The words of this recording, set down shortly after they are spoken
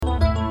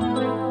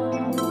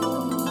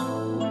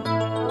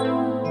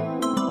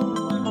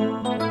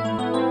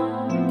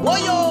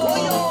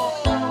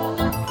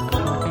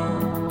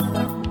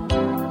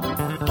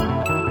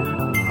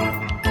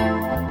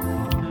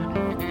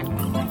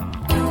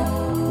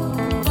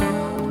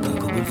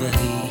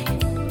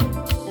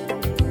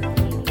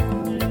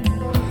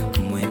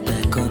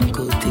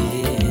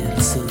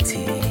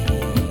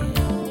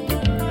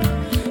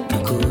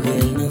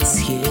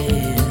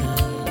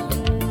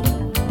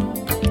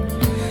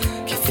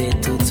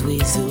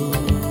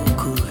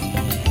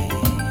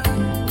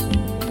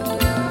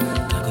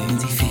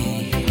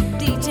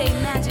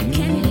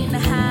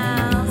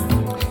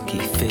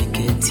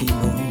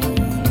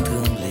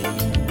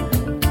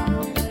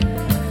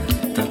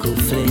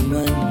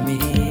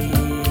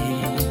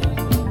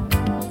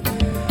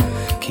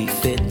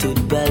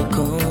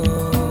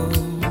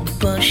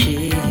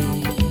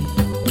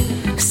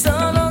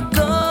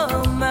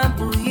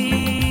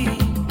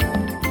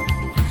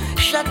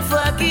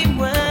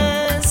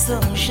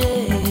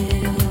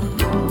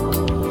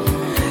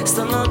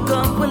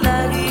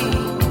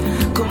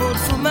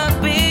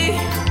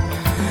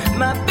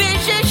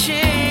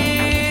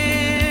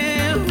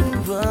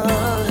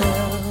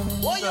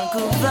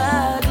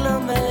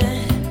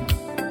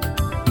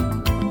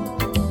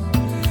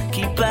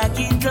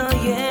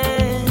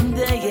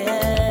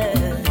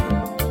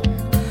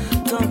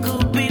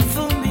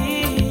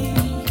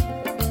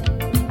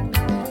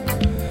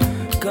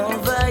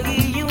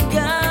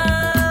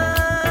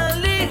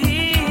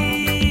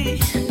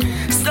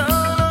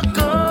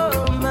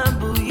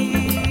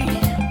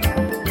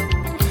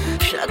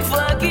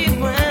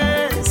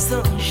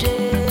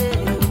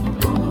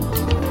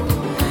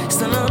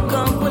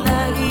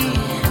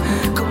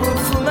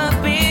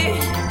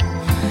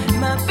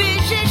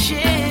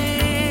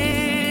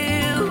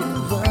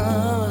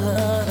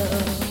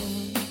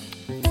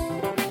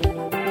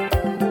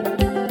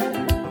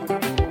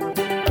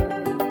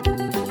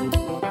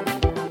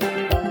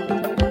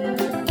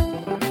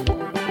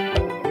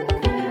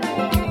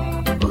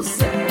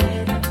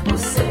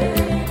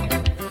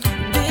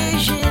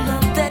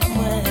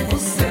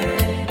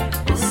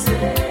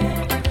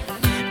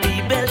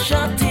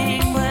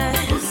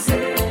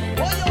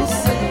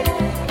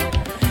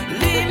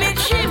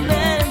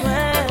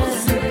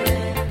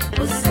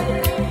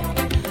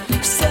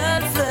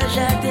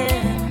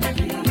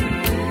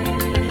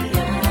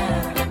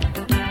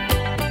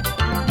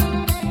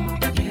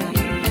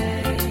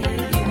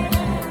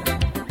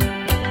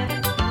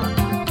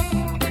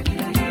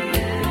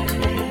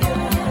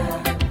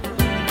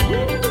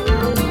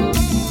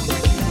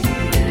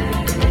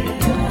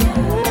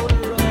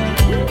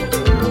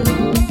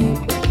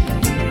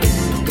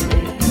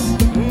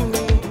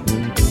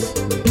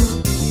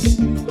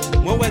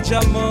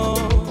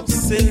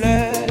C'est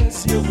l'heure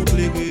si vous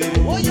plairez.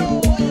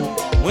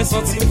 Moi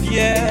senti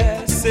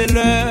fier, c'est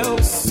l'heure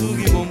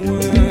sourire au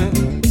moins.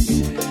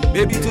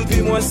 Baby tout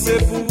dit moi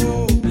c'est pour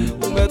vous.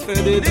 Vous mettre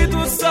de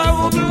tout ça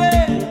vous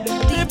plaît.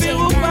 Et puis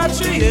vous pas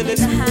tuer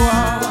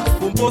l'espoir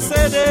pour me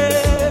posséder.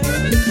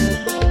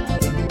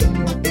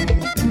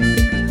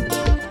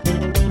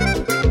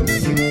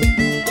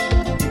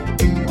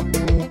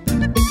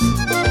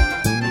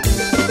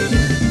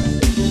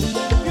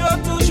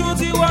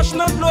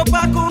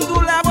 Pas qu'on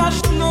nous la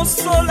roche nos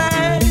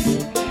soleil.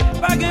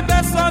 Pas que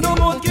personne au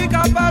monde qui est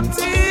capable de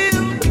dire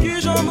qui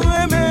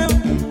j'aimerais même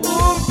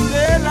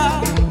ouvrir là.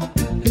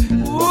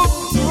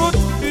 Ouvre toute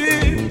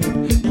vie,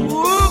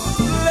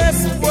 ouvre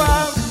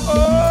l'espoir. Oh,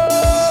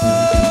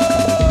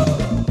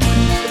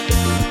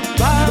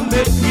 pas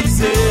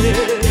mépriser,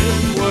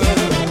 ouais.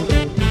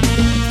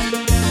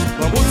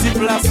 Quand vous y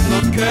place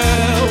notre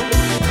cœur,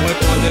 moi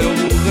qu'on est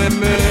ouvrir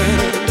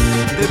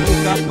et pour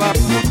capable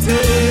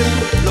d'écouter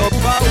l'eau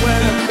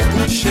power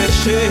pour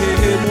chercher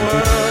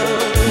moi.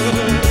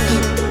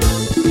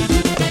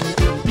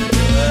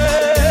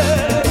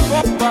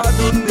 Faut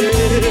pardonner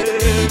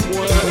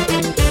moi.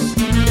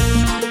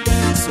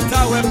 Si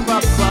t'as ouais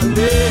pas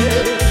parlé,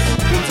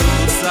 pour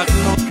tout ça que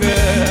mon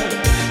cœur,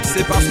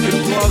 c'est parce que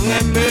toi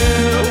aimer,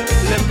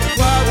 l'aime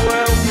pas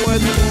ouais moi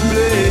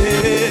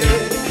doubler.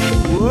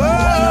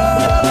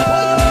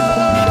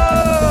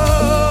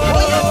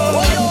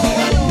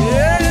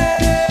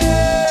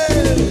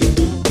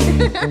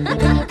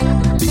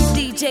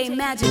 DJ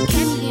Magic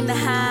Kenny in the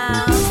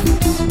house.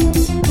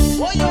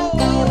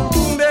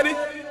 Baby.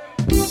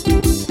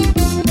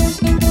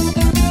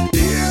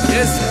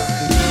 Yes.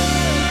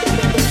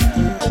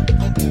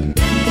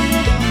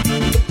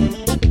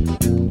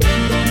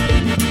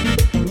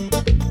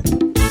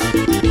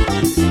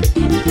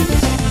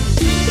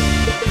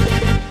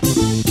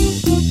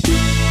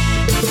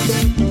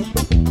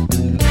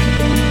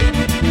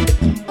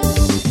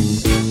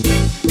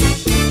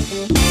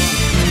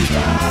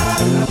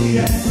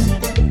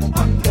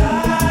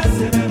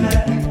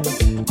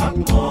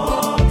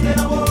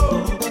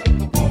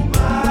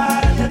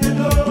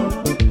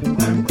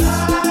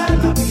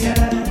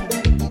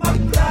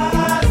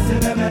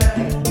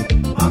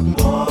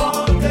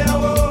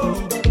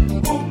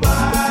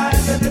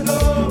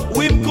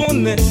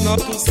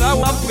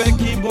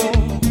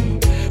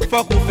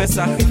 Faut qu'on fait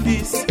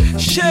sacrifice.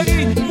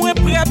 Chérie, moi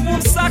prêt pour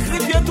me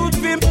sacrifier toute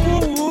vie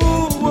pour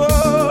vous. La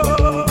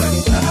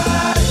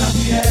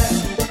pierre,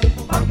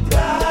 ma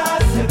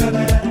place est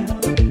belle,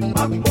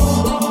 ma monte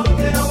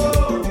en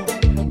haut,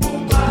 pour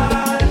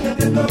mal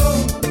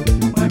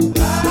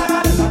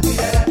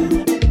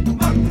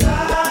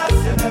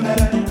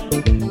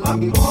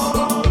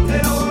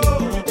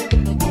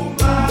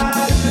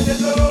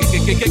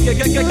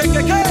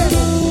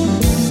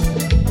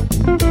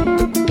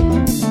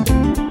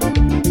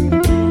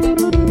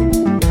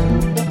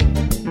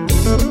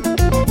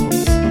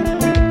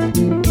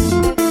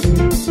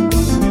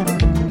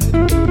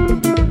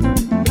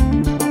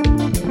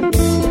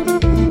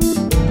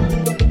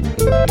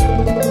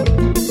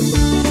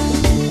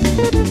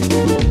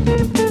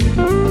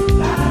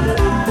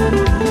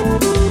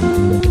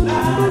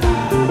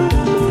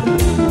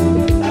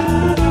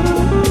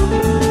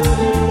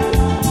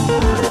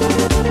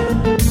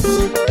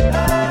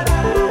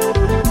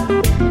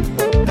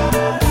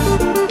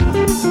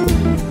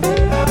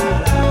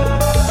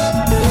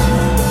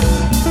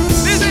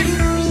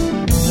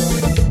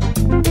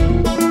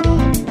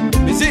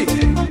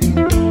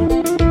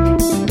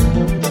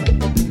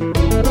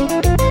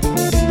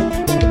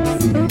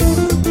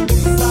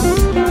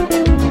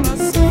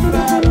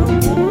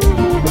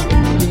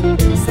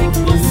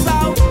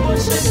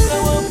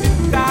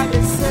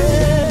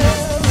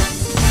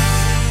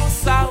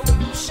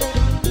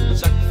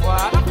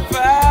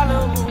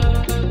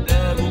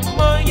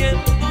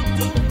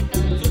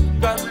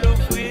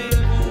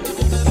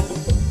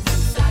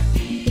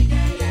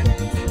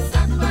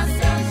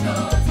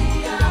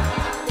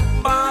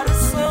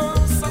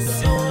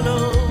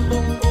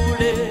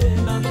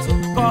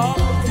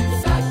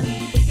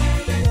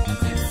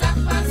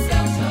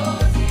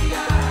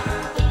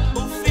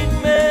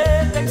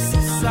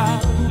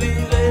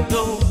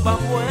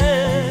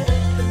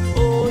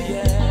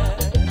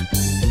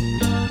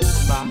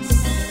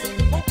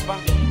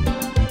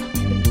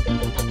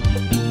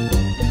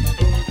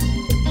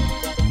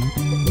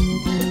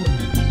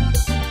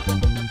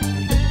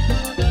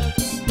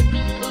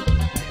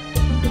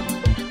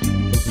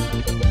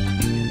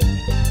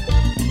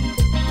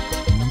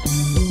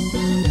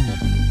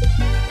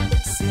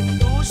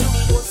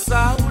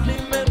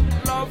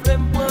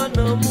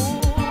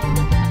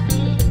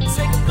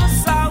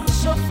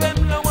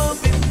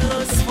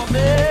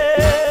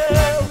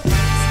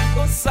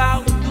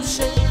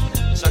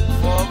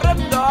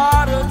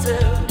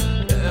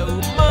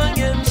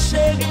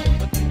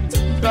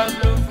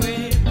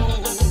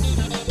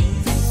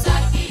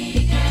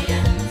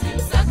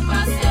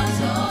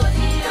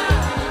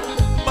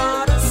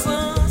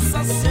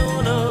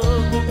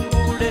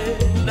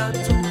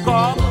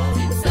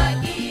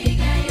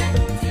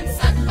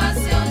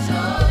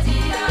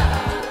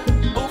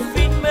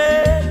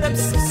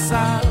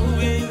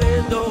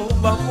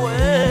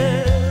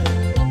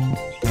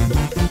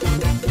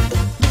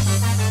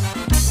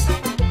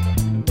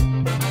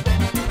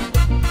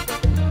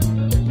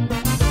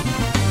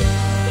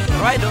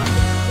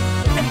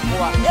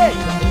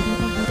Hey!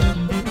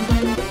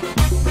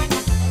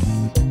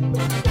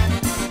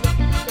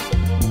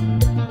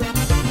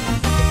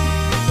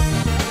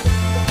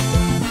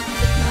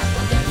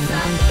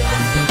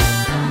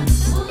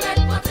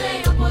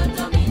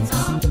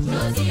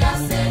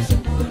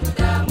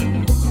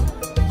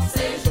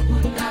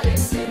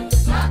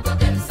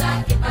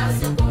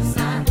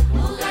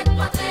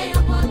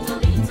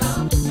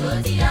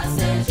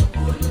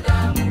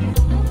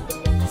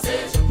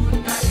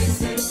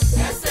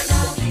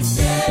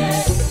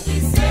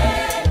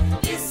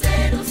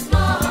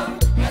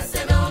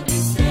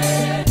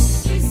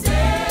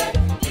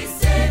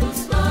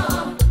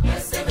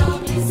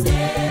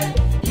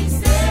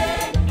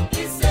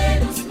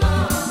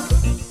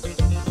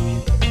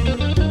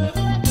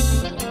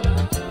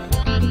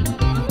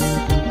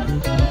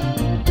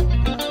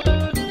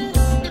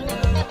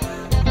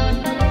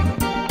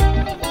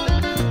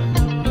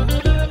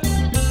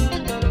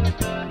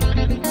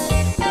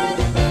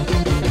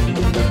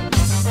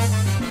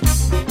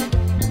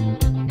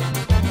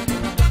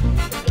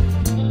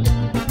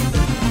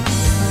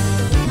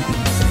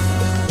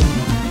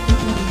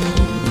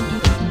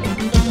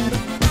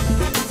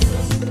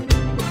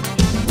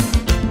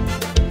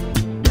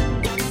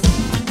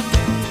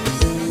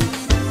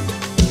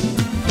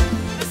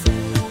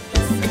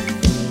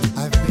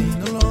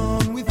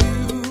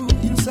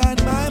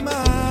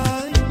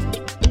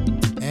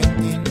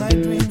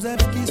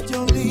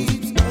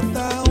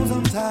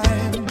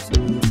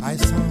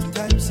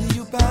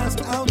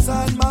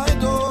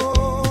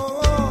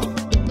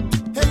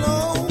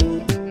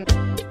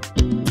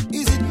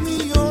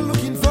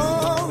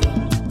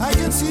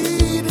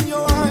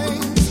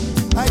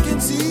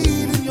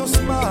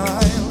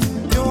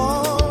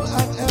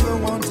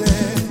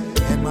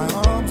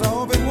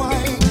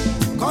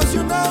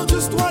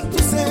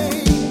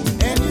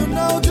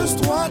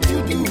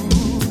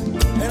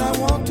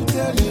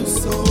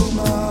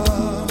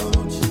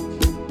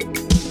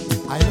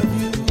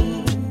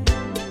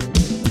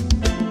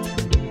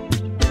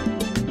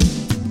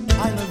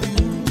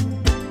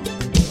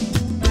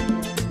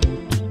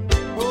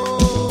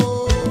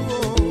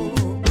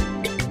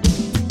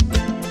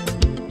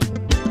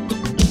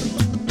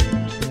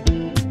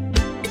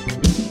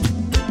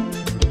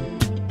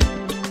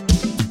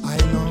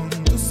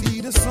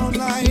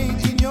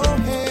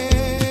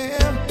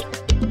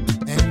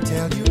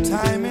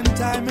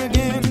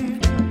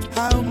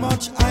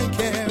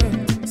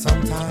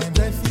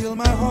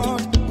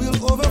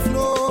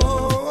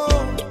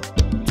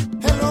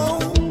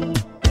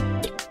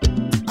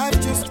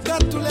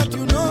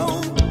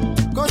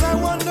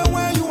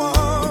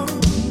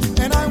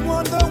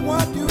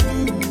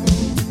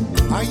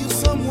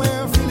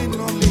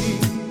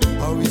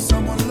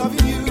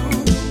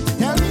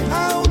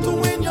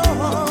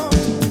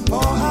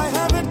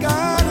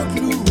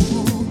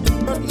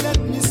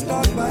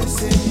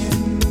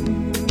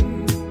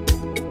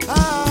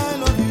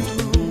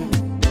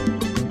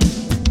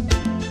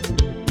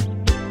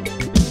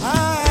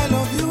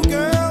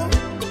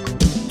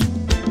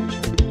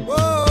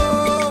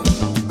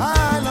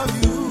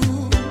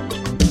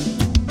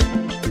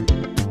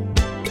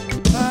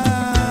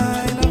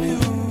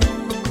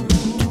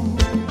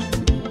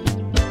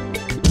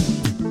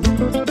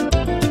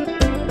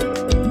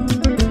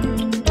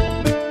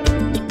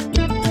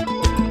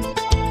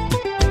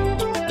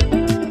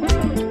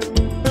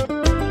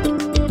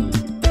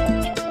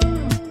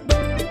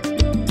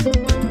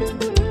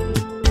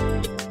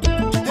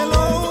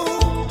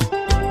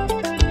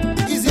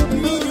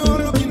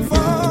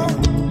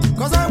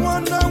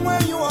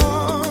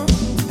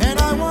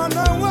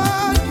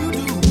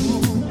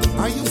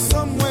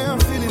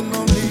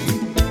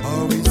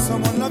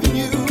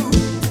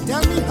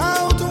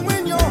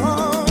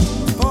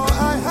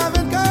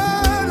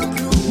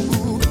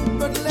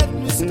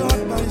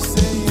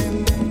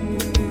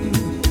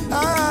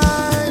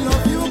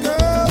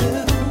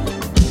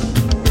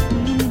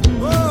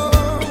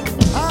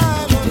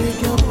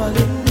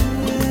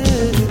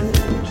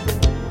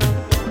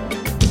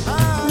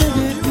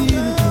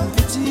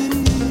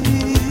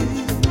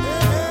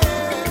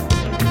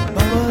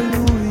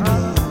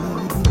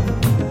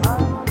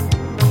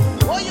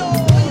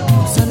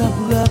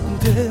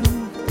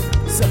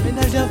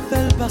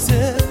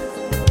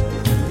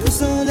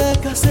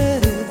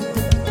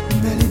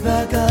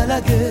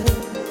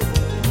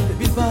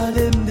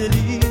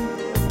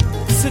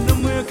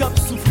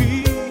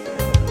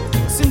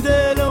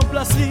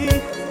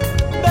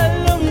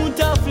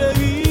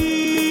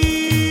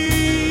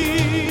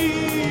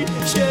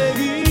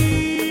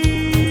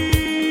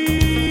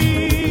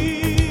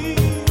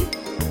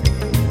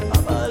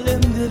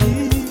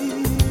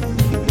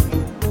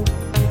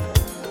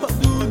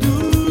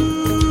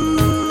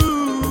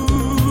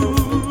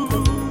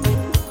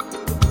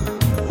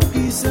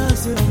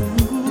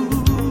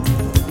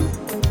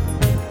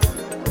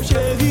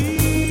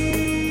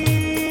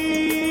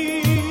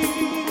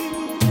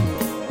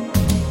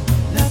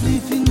 La vie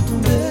fin tout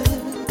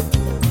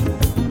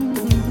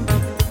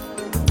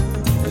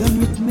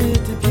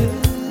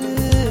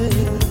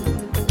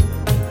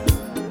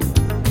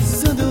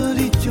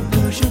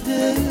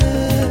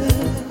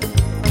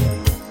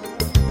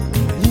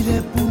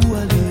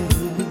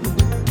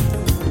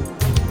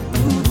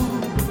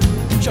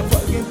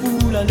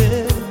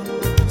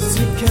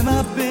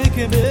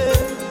qu'aimer,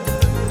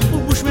 ou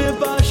bouche mais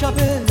pas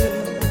échapper,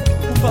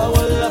 ou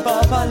parole la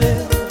pas parler.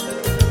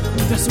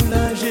 T'as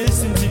soulagé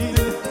c'est dit,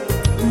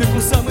 mais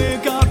pour ça moi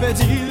qu'à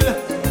pédile,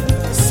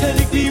 c'est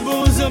les qui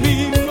vos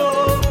amis,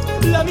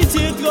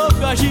 l'amitié est trop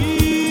fragile,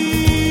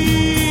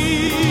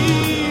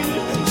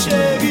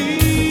 chérie.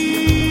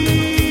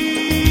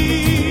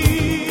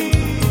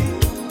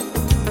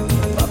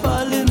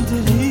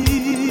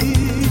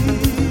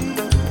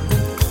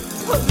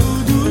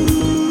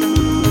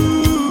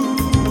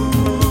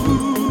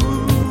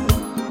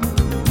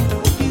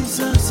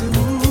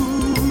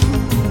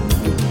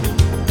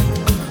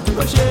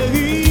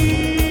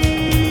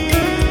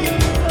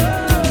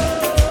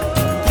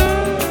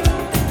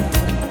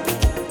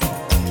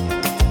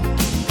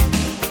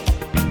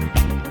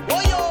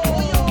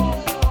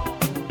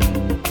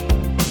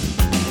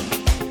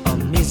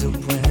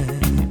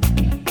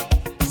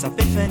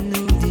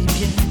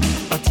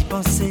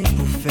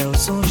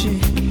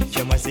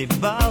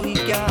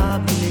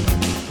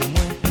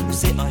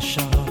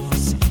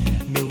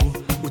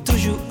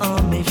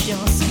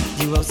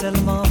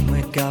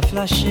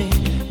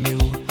 Mais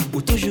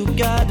où toujours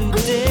qu'à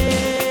douter.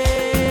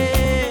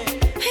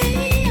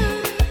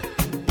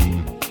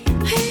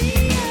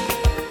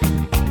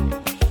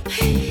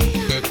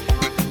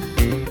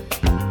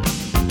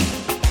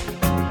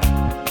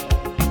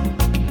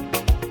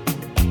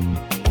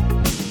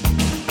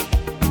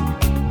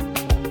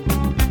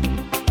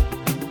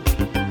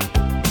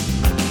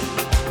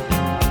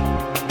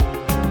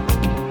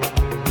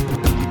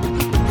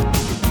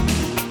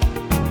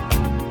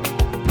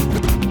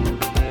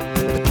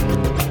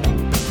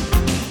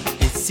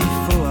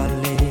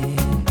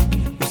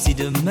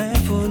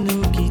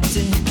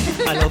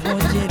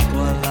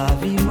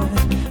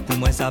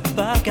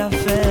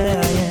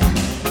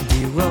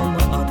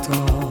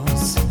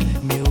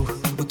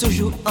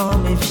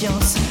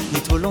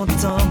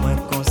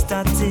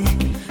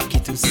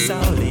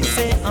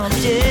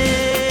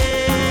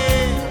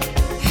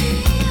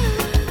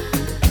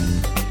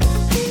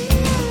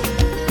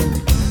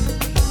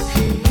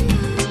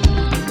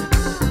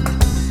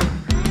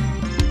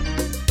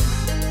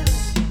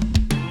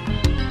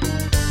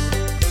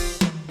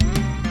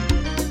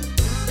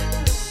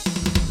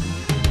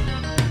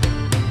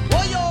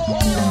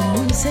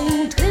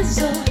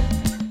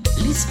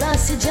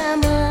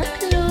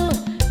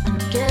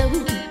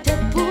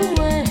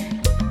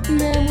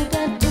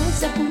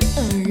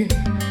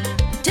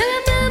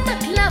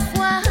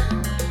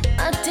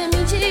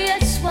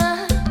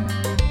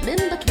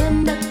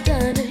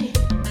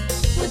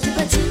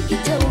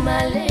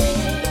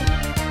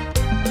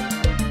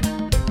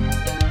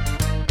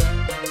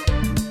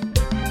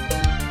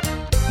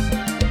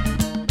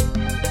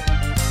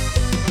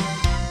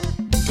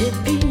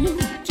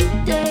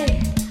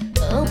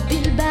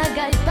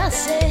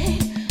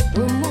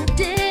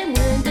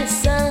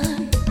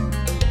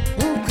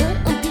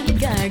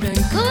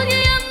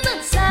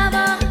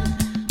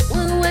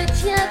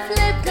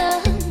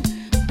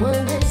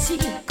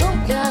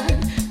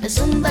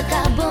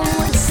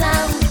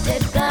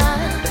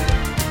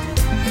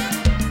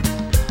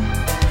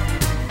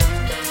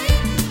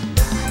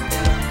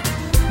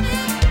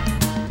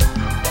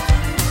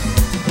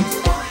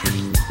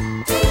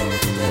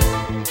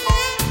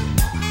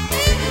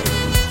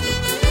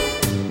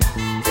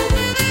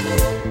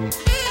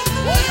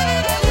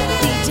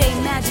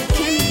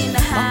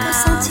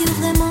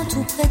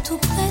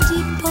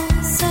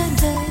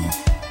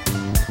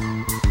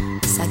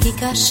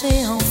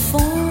 Caché en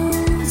fond,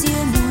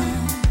 yeux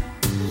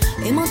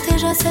noirs. Et mon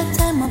déjà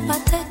c'était mon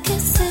pâté qui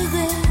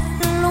serré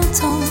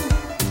longtemps.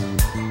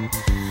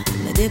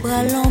 Mais des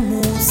bras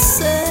l'amour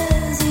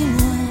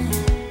saisis-moi.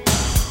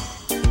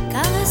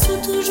 Caresse ou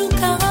toujours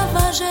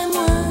caravage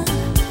moi.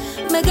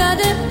 Mais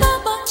gardez pas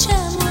bon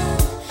chez moi.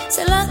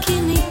 C'est là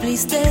qu'il n'y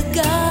plus des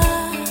gars.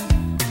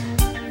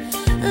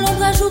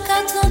 L'ombre ajoute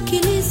qu'à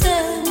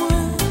tranquilliser moi.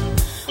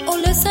 Oh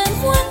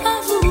laissez-moi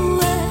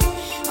avouer.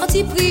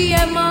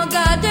 Anti-prière m'en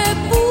garde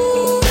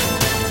pour.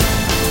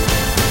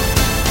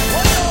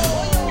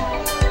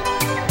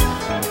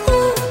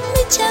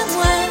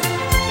 Tiens-moi,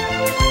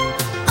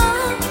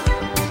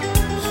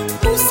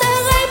 pour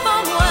serrer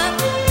pour moi,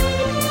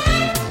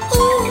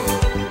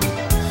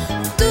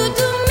 tout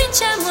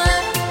tiens-moi.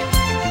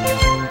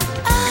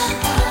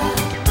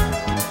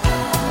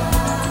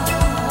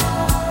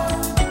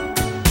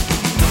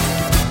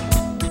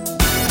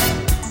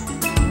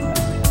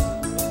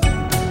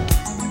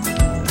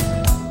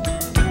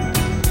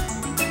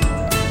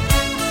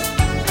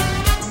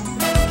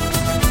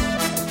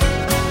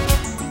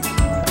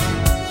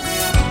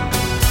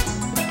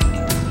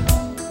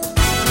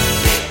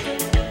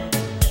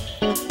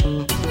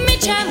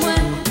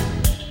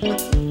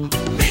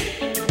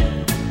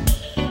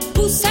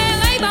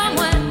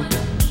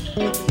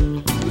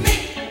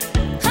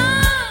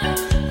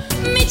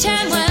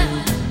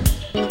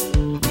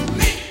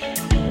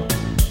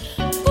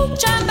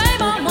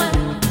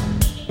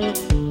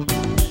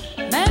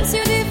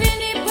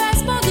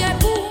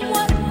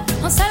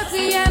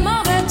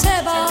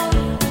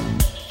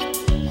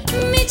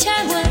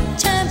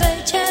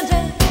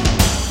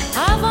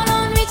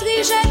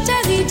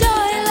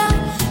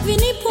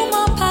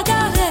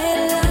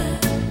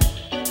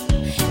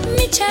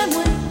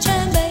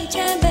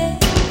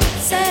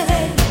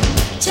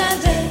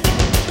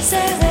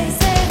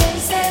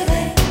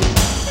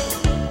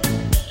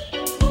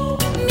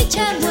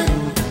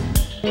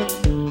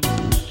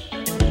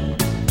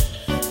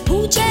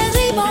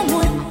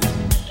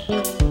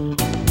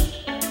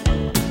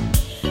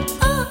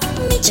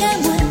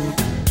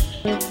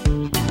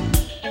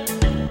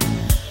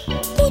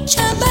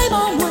 tiens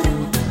bon moi.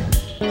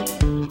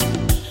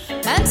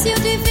 Même si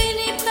tu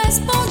finis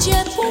presque bon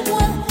Dieu pour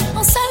moi,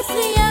 on s'en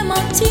prière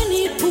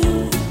mantini pour.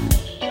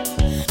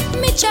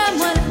 Mais tiens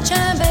moi,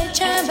 tiens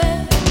ben.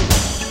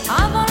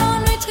 Avant la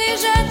nuit très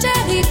je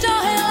t'ai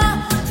là,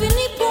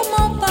 fini pour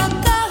mon pas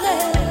carré.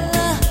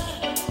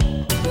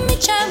 Mais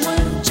tiens moi,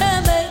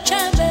 tiens ben.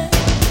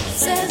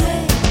 Serré,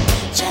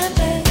 tiens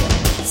ben,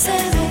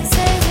 serré.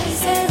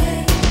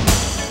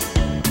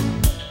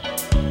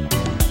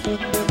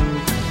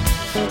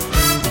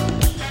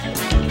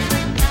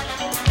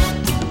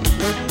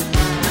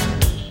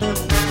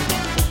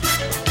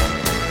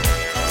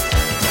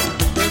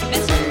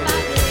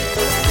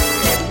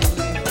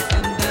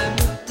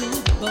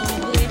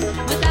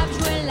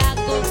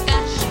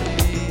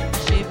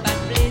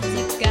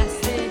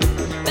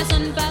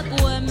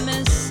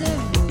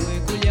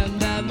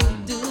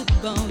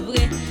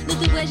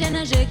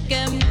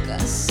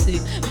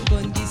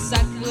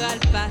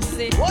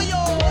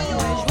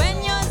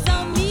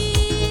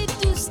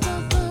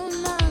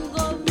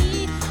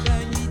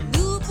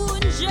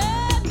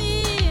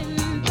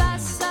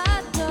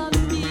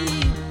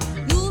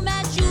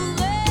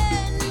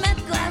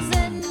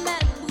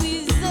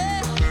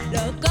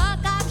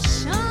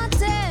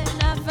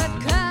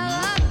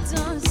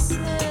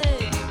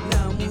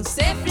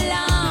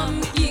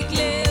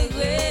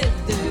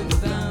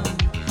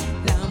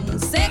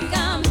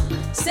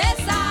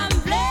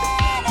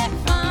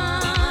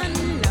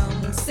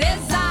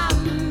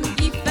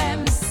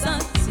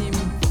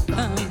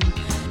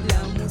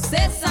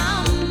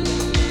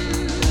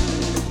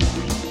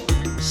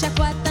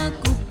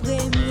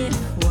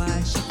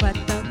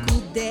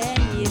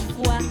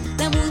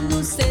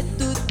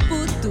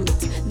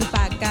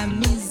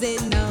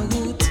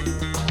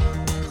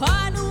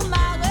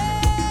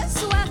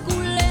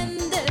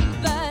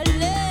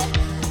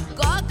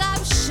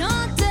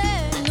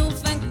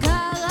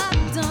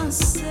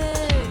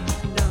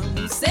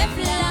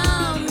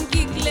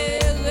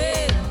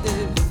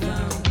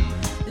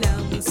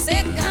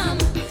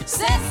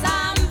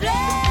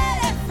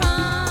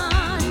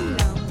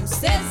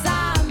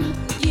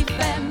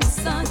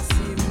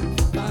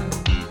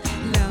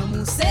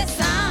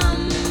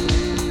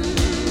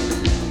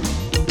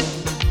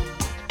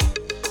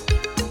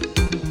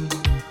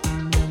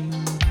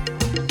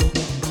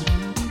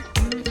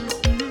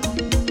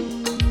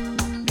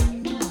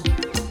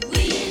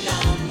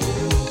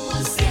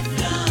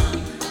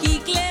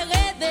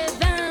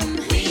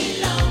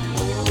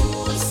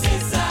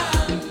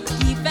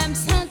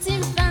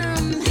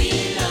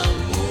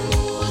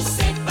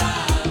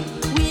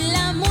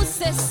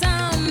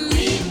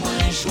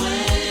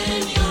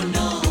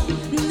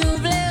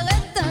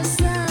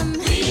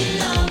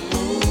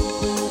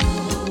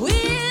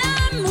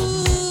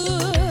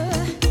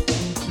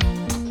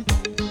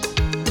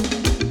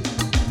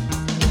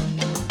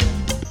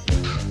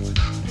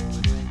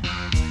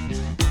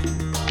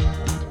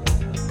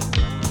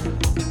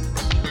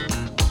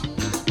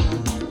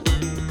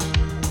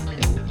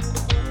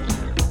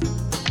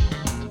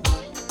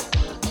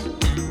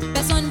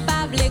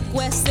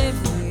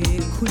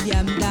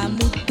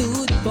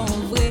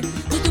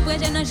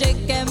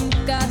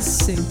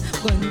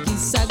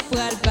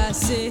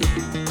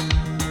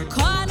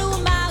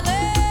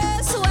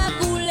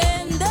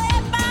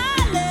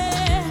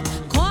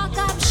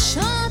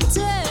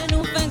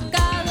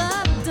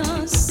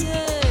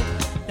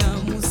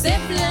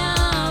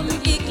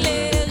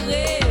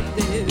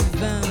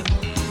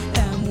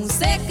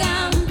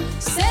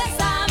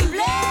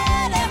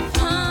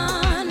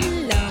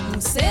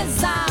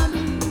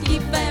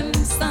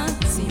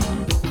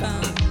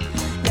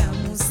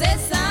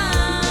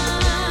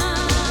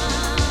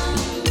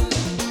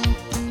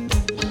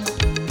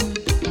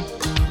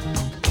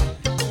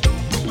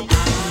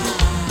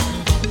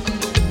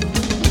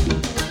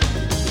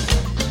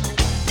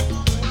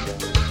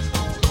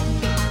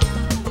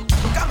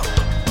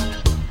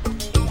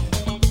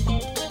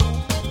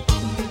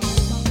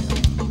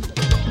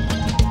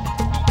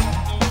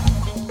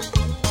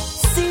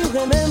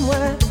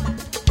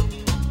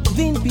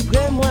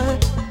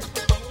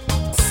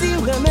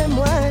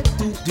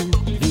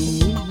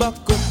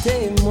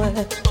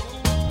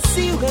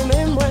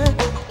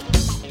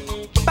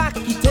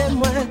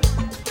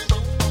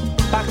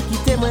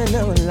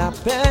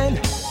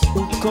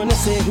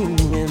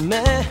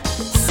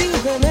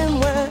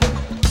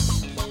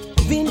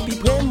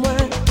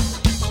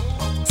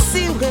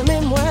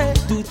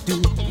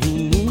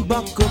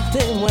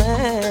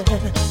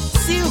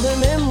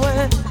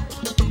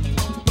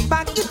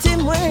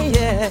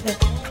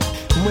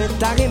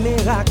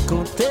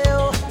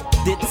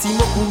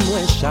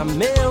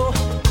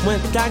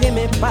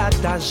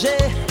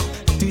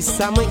 Tout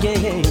ça moi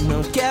gagne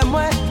non que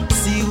moi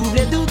si vous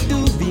voulez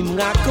tout vie me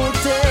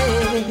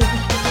raconter.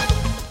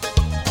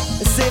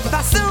 C'est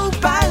façon ou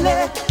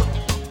parler,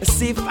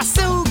 c'est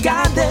façon ou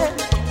garder.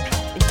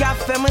 Qu'a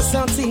fait me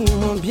sentir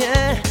mon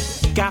bien,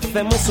 qu'a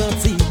fait me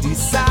sentir tout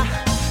ça.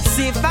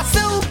 C'est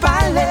façon ou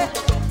parler,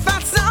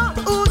 façon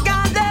ou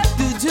garder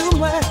tout du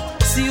moins.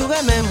 Si vous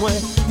aimez moi,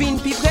 viens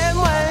plus près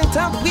moi,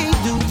 tant pis.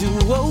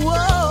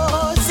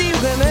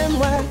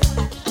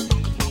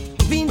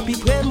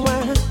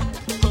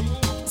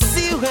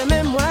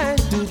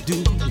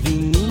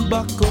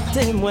 bon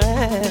côté moi.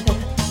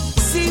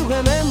 Si vous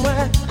aimez moi,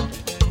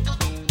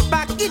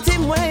 pas quitter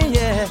moi,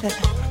 yeah.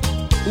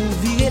 Ou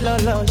virer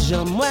l'horloge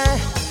en moi,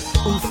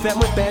 ou faire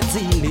moi perdre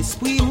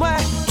l'esprit moi.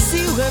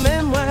 Si vous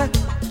aimez moi,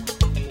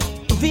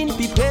 viens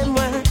plus près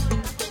moi.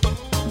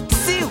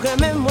 Si vous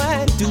aimez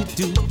moi,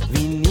 doudou,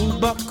 viens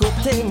bon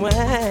côté moi.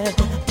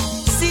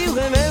 Si vous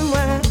aimez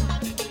moi,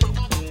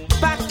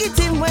 pas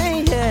quitter moi,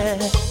 yeah.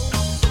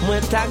 Moi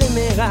t'as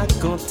aimé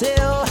raconter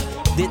oh,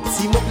 des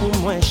petits mots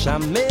pour moi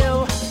jamais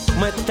oh.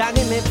 Moi t'as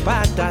aimé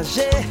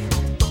partager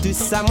tout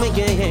ça moi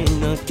gagne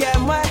dans cœur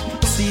moi.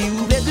 Si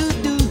vous voulez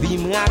doudou, viens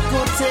me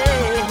raconter.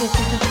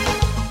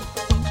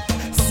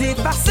 C'est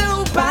facile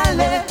ou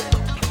parler,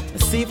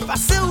 c'est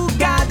facile ou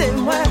garder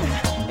moi.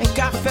 Un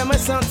café me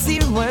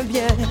sentir moins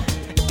bien,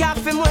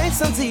 café moi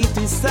sentir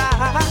tout ça.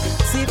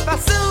 C'est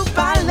facile ou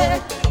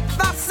parler,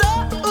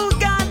 facile ou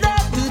garder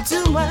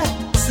tout moi.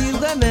 Si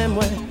vous aimez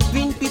moi,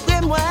 viens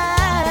piper moi.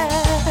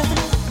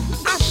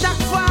 À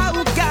chaque fois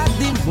vous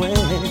gardez moi,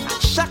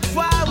 à chaque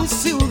fois vous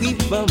souriez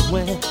pour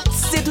moi.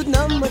 C'est tout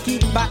homme qui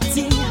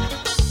bâtit,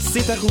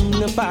 c'est un coup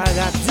de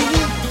paradis.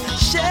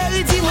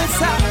 Chérie, dis-moi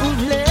ça vous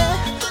voulez,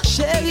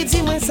 chérie,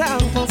 dis-moi ça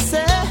vous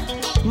pensez.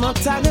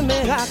 Mental me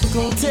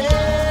raconter.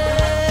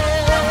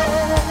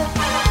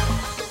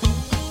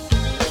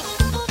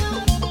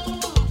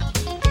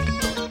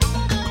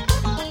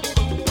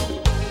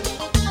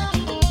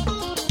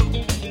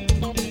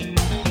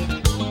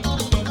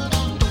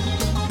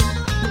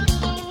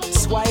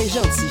 Soyez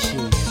gentil,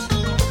 chérie.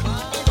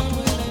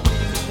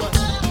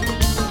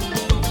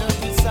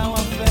 Ça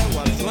va faire, on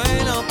va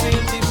joindre en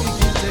pleine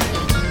difficulté.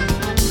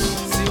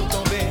 Si vous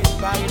tombez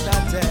par ta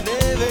tête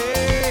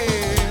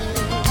élevée,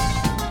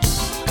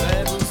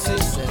 mais vous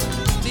c'est cette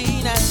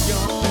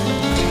destination.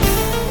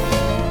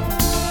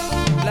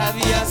 La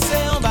vie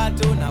assez en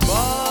bateau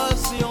d'abord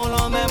si on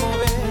l'en met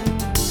mauvais.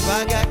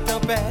 Vague à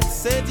tempête,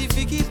 ces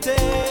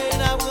difficultés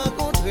n'a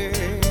rencontré.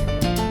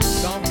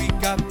 Quand oui,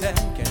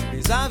 capitaine, qu'un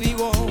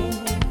avions.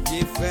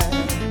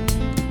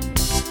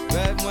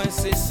 Rêve moi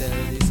c'est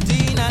cette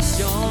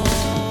destination.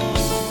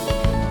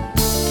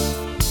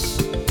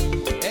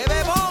 Eh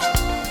ben bon,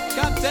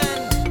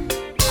 capitaine,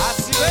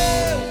 assuré.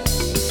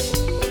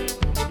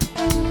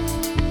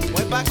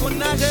 Moi pas qu'on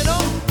nage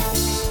non.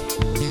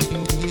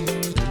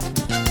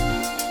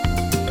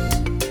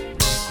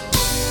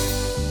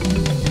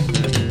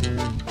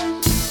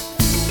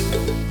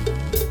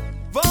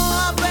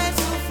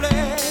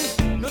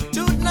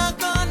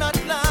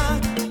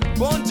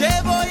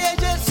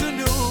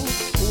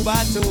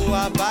 Bateau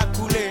a pas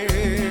coulé.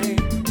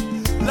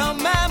 La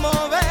même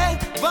mauvais,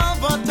 vent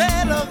vanter,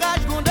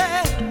 l'orage grondé.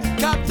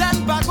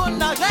 Capitaine pas qu'on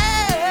nager.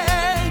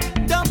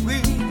 Tant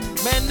pis,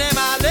 mais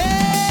n'aime aller.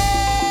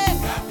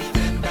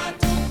 Capitaine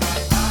bateau pas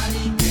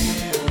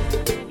paniquer.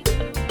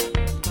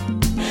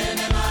 Mais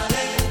n'aime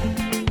aller.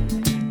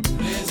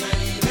 Les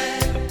arrivés.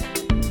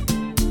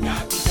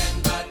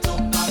 Capitaine bateau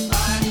pas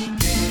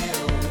paniquer.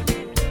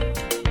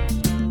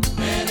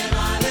 Mais n'aime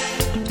aller.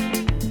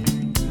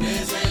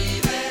 Les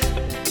arrivés.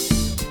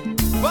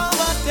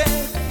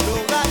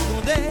 L'orage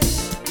grondé,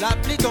 la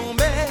pluie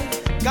tombée,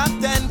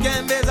 capitaine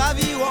qu'aime mes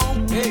avions.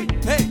 Hey,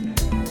 hey,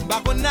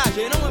 pas qu'on nage,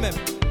 non moi-même.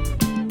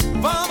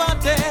 Vent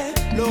vanté,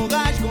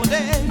 l'orage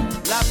grondé,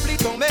 la pluie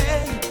tombée.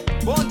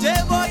 Bon Dieu,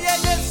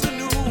 voyez sous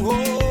nous.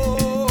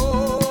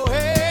 Oh, hey,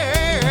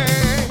 hey,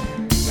 hey.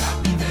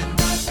 Capitaine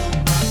bateau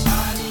pas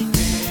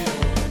paniquer.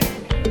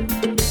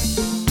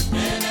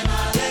 Mais n'aime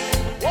aller.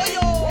 Oh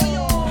yo, oh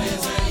yo.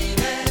 Les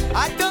arrivés.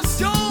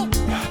 Attention.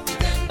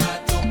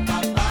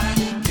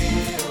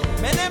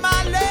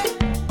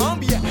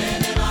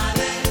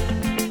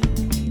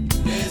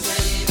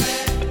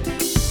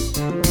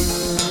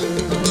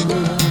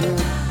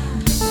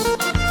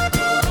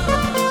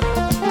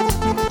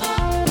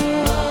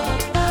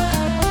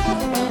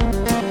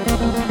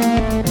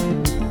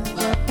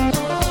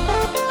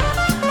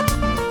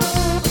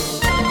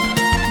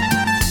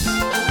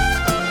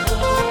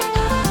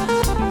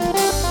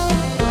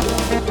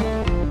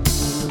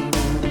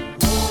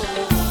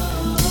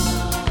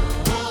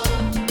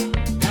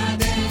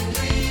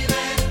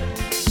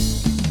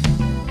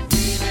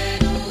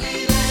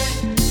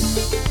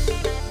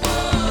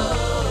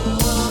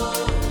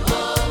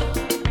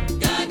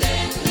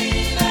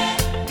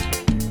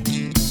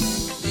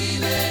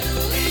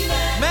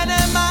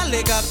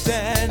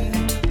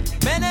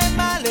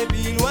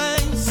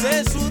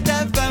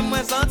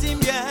 Senti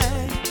bien,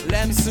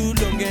 l'aime sous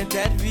longue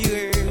tête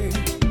virée.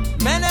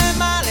 Mais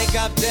n'aime aller,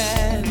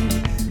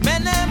 capitaine. Mais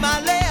n'aime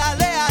aller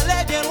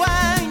bien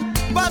loin.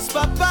 Boss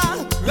papa,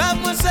 rêve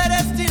moi c'est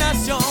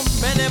destination.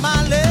 Mais n'aime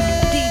aller.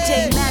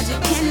 DJ Magic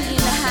Kenny in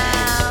the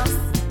house.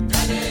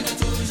 Gardez-nous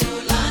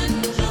toujours là,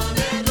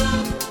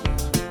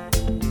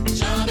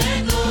 j'en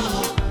ai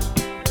gros.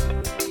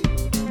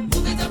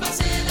 Vous mettez à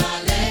passer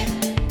l'aller.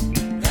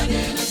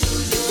 Gardez-nous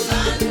toujours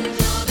là,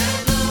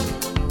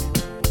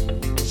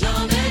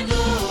 j'en ai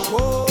gros.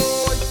 Oh,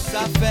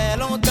 ça fait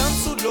longtemps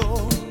sous l'eau.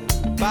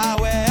 Bah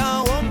ouais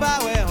en haut, bah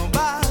ouais en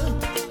bas.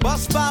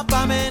 Boss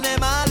papa, mais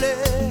n'aime aller.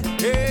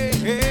 Hey,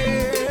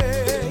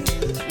 hey.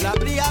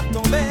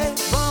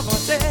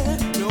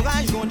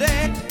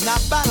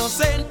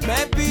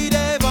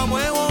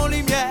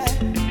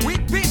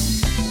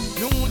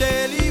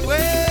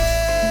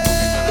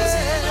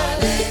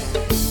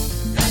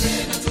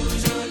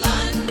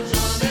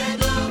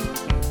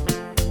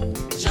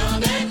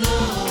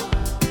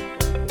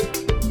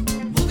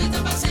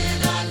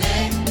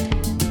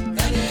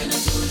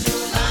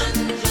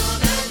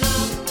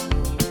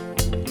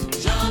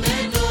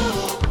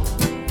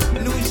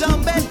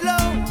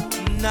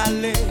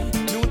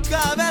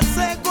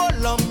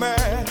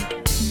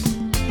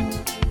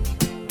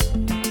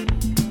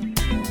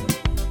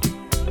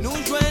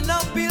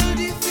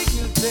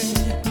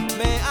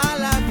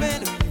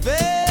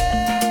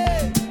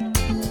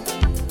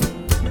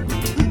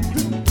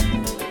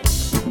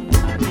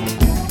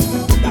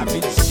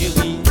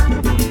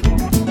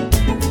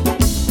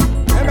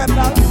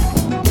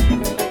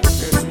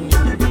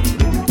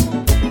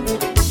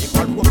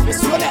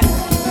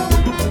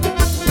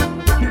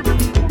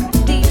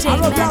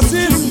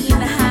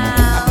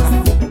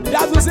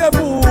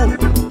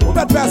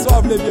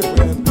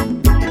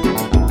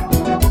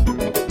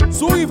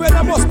 arrivé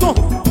dans Boston,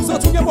 sans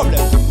tout un problème.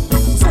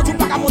 Sans tout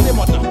pas qu'à monter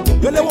maintenant.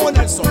 Je les vois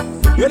Nelson,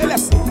 je les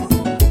laisse,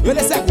 je les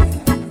sais.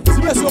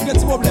 Si monsieur a un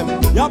petit problème,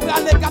 il y a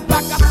plein de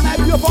 4x4,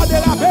 mais il faut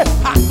déraper.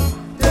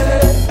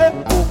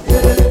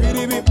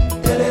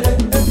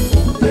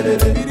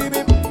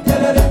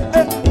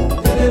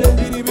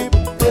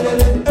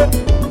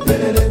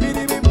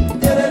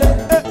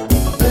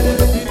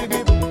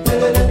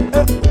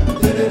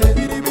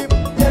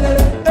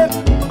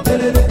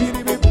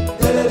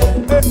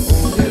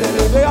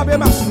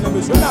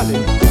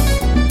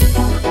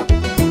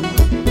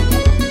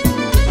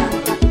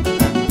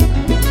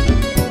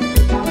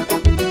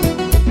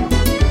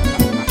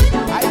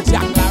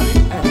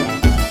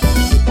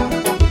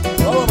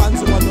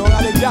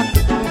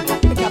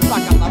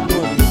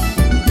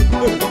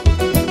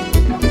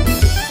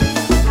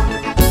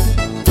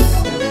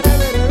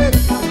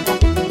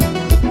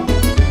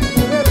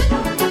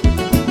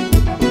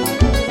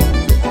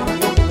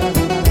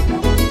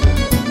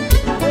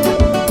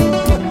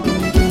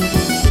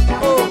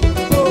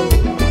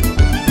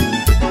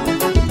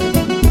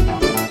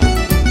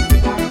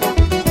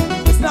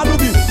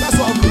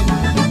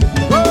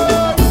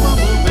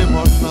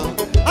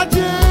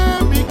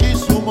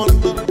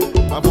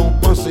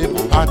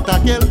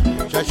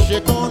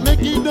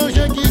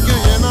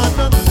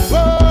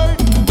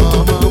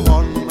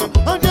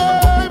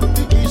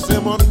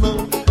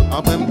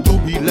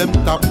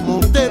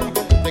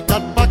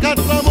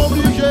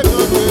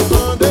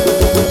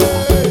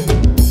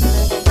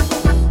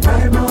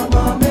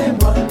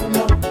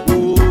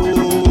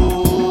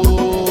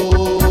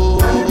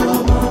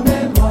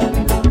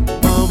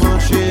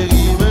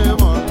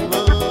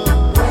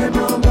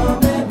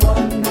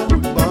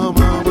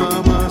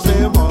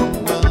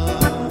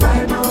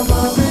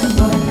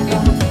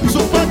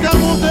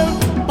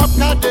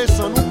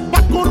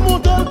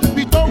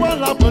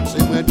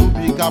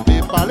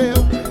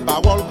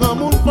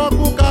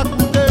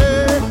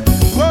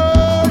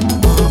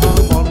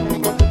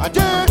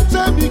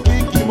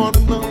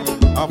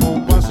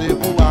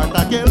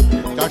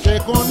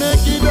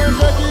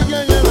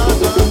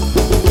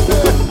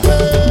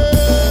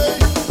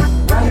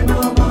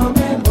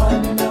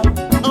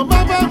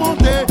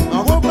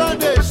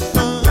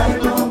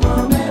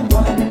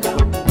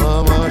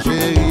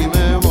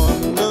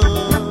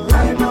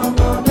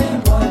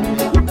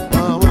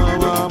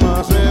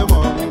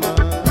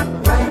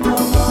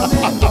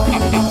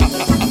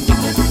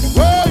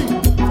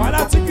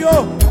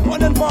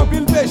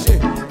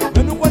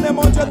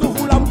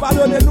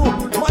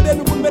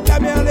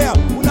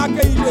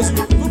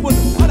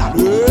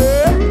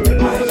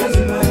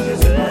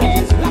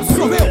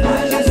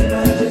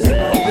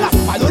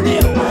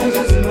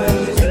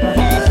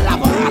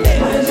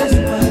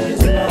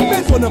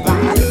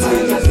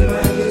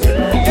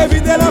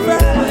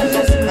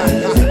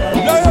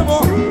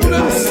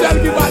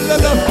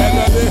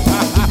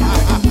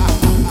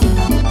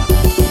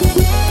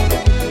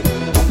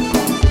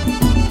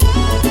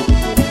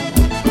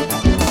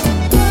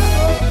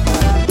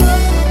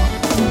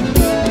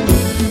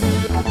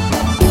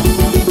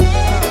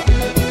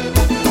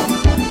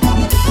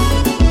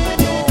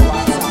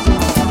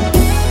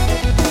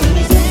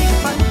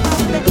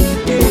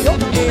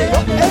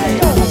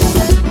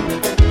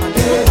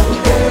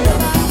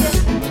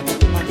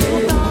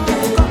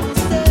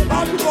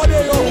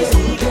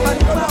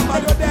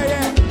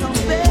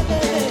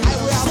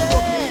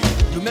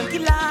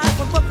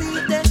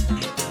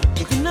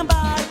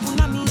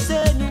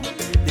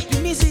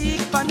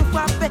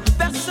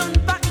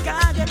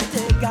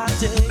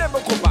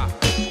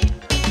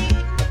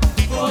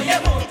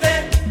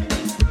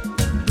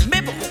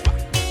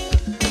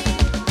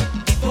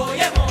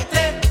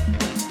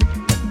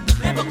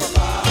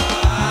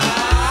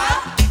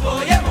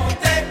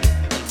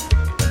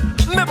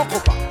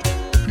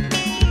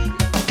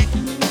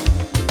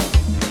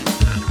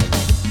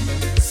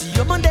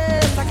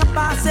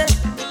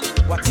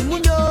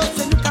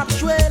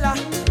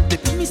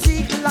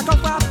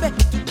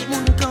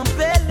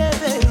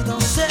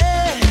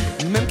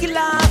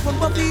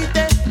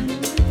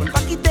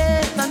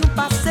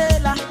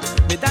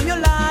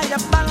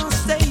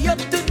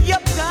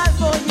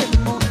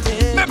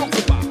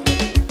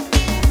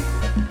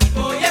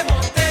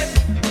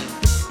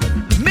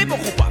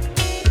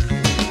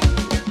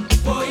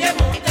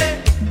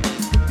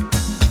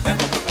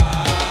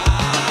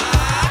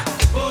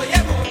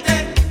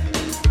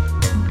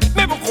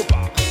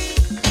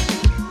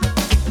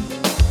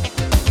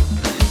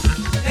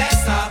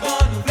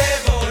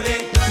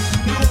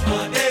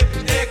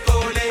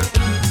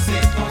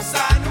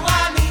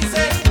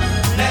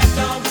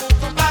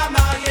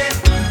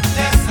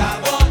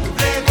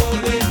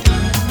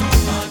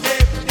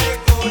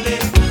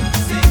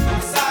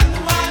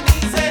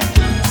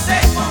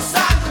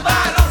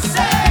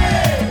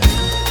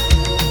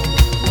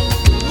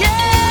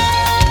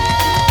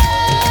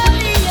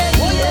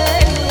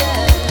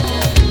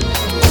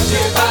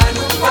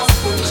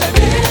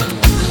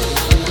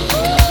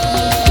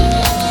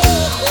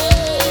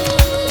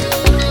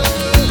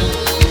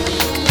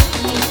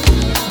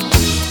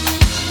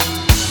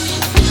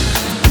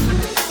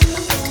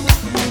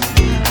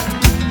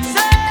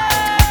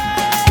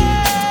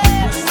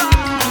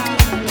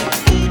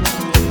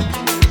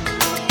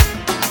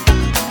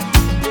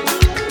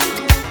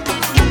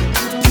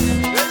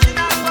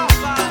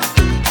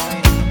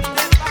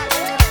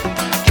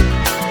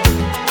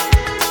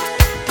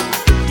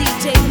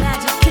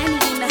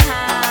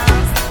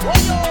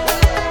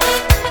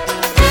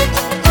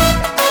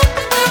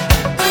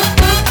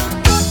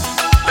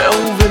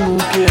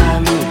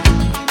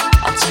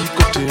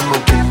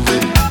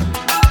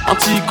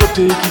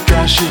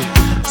 caché,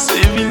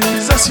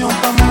 civilisation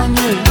pas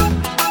maniée.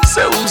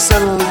 C'est où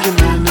salon qui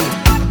mène,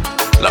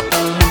 la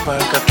pomme pas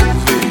qu'à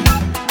trouver.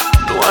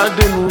 Noir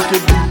de nous qui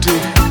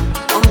goûter,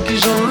 en qui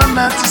j'en la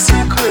nati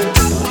secret.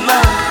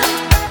 Oula,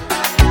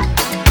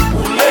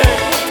 oulé,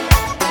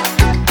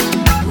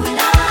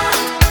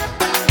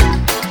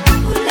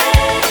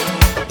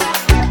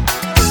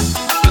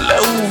 là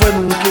où va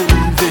nous qui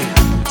arriver,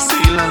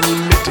 c'est là nous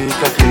mettez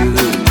qu'à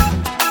créer.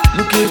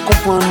 Nous qui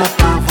comprenons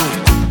pas vrai,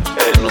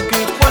 et nous qui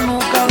croyons nous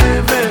qu'à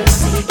rêver.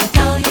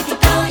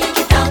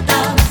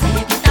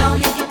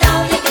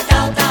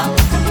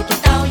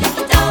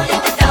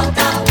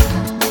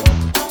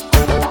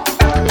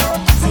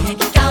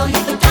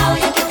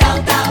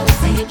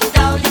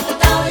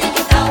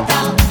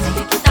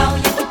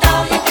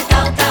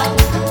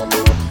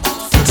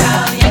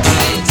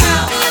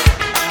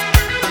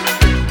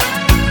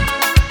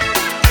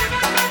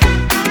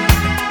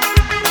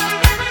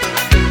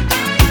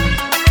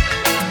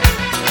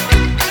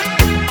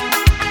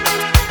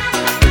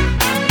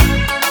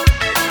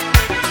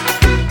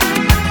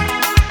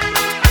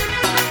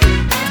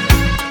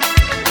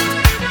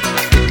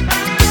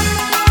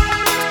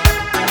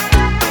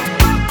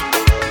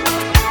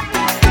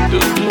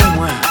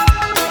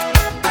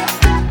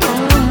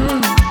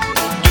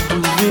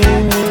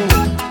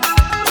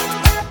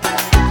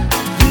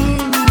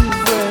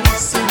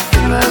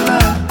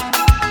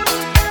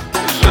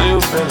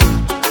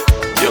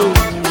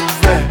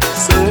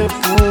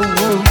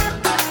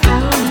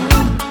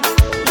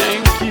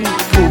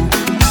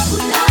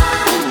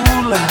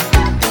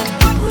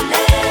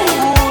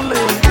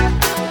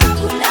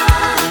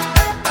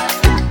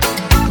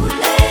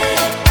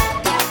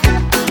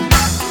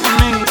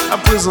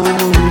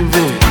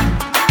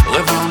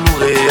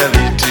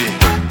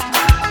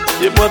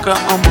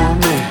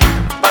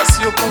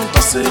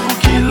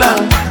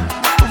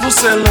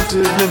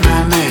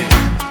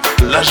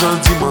 L'argent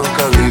dit manque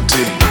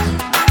arrêté.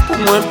 Pour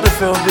moi, je peux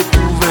faire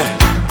découvert.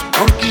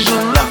 En qui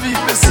j'en la vie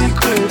fait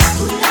secret.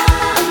 Oula,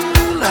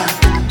 oula,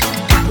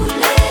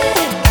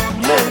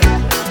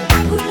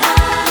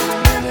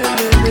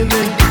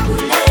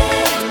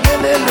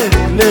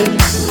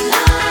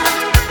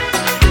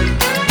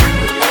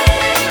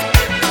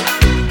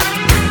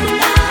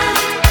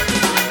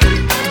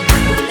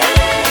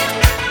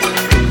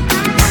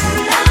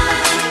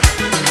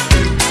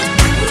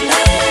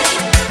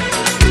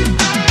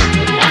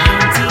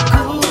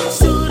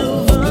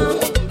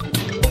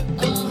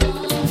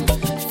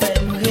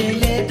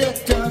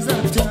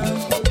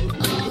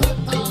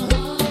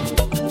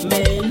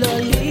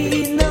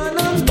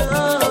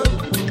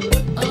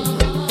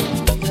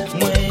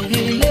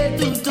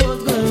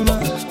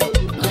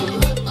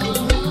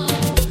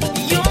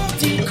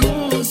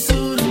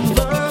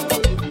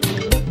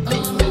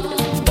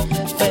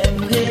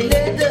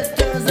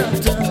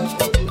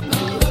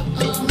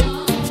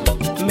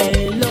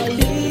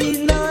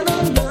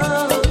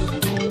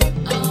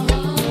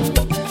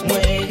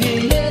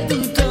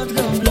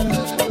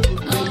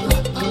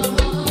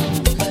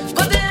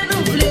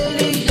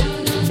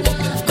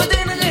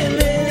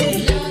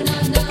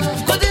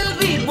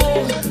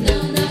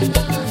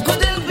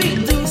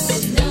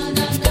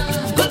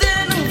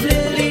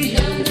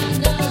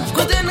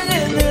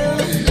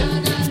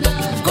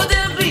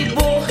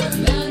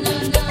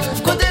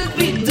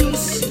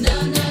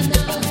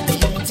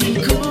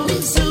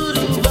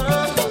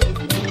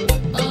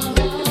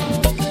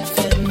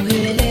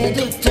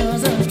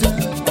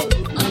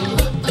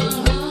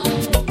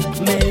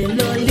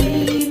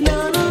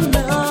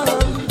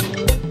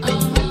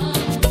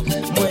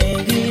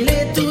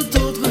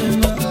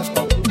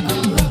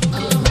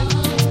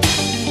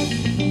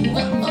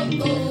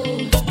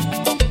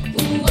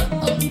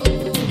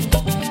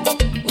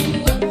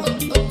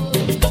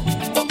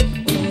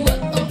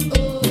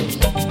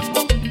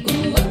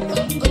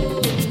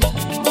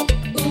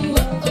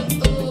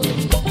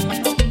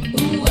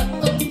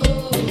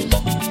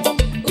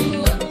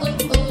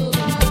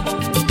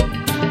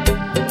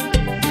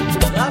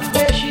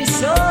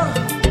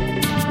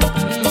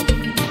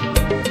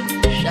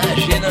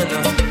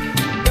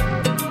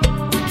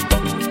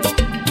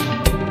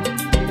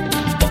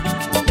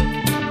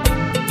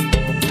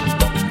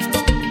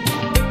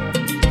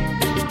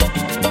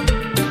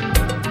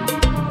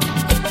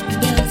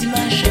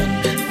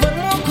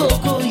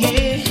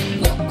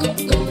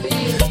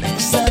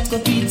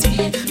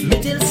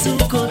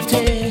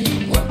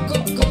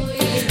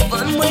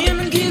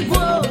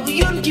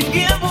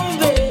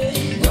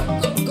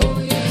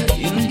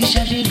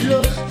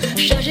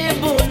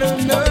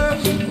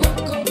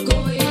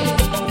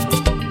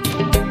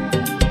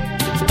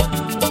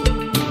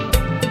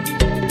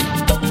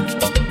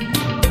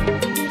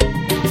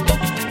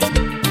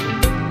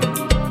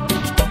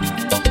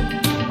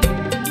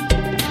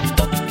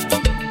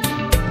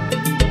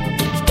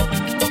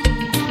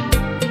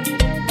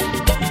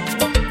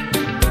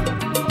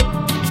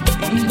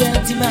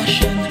 Dirty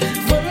Machine.